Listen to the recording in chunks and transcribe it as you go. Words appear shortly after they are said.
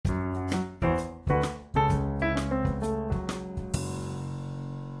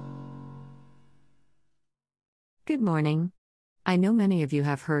Good morning. I know many of you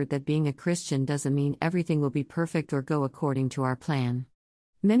have heard that being a Christian doesn't mean everything will be perfect or go according to our plan.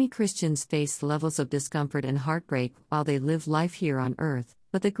 Many Christians face levels of discomfort and heartbreak while they live life here on earth,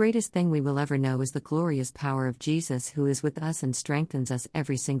 but the greatest thing we will ever know is the glorious power of Jesus who is with us and strengthens us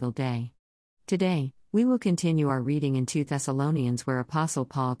every single day. Today, we will continue our reading in 2 Thessalonians, where Apostle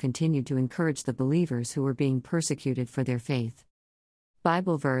Paul continued to encourage the believers who were being persecuted for their faith.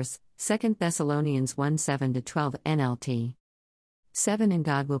 Bible verse, 2 Thessalonians 1:7-12 NLT. 7 And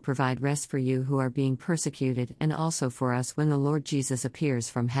God will provide rest for you who are being persecuted and also for us when the Lord Jesus appears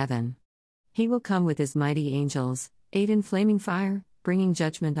from heaven. He will come with his mighty angels, 8 In flaming fire, bringing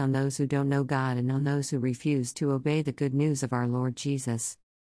judgment on those who don't know God and on those who refuse to obey the good news of our Lord Jesus.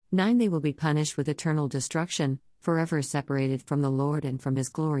 9 They will be punished with eternal destruction, forever separated from the Lord and from his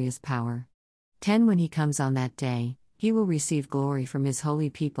glorious power. 10 When he comes on that day, he will receive glory from his holy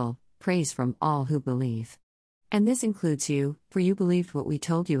people, praise from all who believe. And this includes you, for you believed what we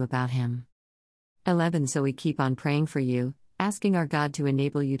told you about him. 11 So we keep on praying for you, asking our God to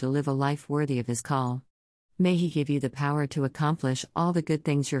enable you to live a life worthy of his call. May he give you the power to accomplish all the good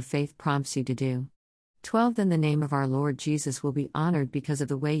things your faith prompts you to do. 12 Then the name of our Lord Jesus will be honored because of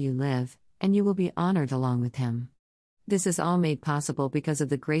the way you live, and you will be honored along with him. This is all made possible because of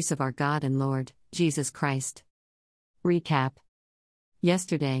the grace of our God and Lord, Jesus Christ. Recap.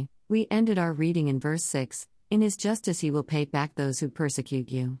 Yesterday, we ended our reading in verse 6, In his justice he will pay back those who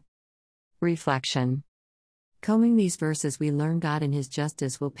persecute you. Reflection. Combing these verses, we learn God in his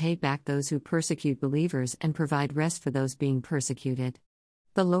justice will pay back those who persecute believers and provide rest for those being persecuted.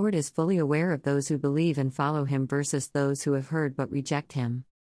 The Lord is fully aware of those who believe and follow him versus those who have heard but reject him.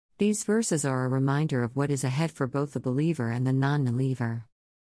 These verses are a reminder of what is ahead for both the believer and the non-believer.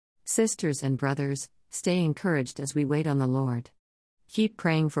 Sisters and brothers, stay encouraged as we wait on the Lord. Keep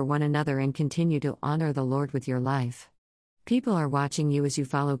praying for one another and continue to honor the Lord with your life. People are watching you as you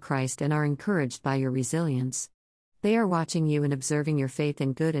follow Christ and are encouraged by your resilience. They are watching you and observing your faith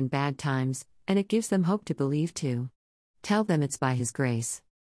in good and bad times, and it gives them hope to believe too. Tell them it's by his grace.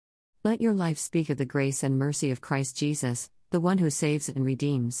 Let your life speak of the grace and mercy of Christ Jesus, the one who saves and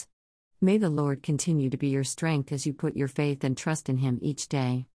redeems. May the Lord continue to be your strength as you put your faith and trust in him each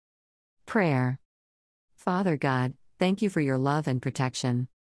day. Prayer. Father God, thank you for your love and protection.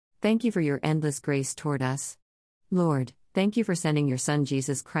 Thank you for your endless grace toward us. Lord, thank you for sending your Son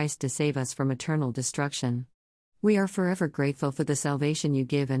Jesus Christ to save us from eternal destruction. We are forever grateful for the salvation you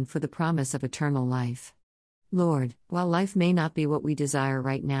give and for the promise of eternal life. Lord, while life may not be what we desire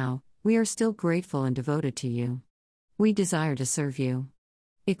right now, we are still grateful and devoted to you. We desire to serve you.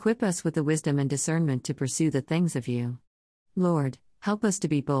 Equip us with the wisdom and discernment to pursue the things of you. Lord, help us to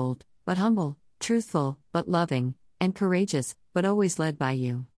be bold, but humble, truthful, but loving, and courageous, but always led by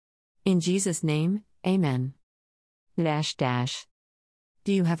you. In Jesus' name, Amen. Do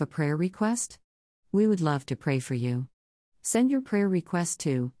you have a prayer request? We would love to pray for you. Send your prayer request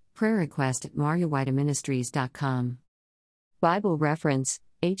to prayerrequest@mariawhiteministries.com. Bible reference,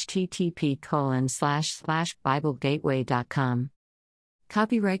 http://biblegateway.com.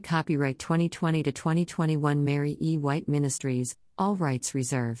 Copyright 2020 to 2021 Mary E. White Ministries, all rights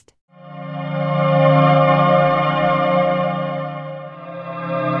reserved.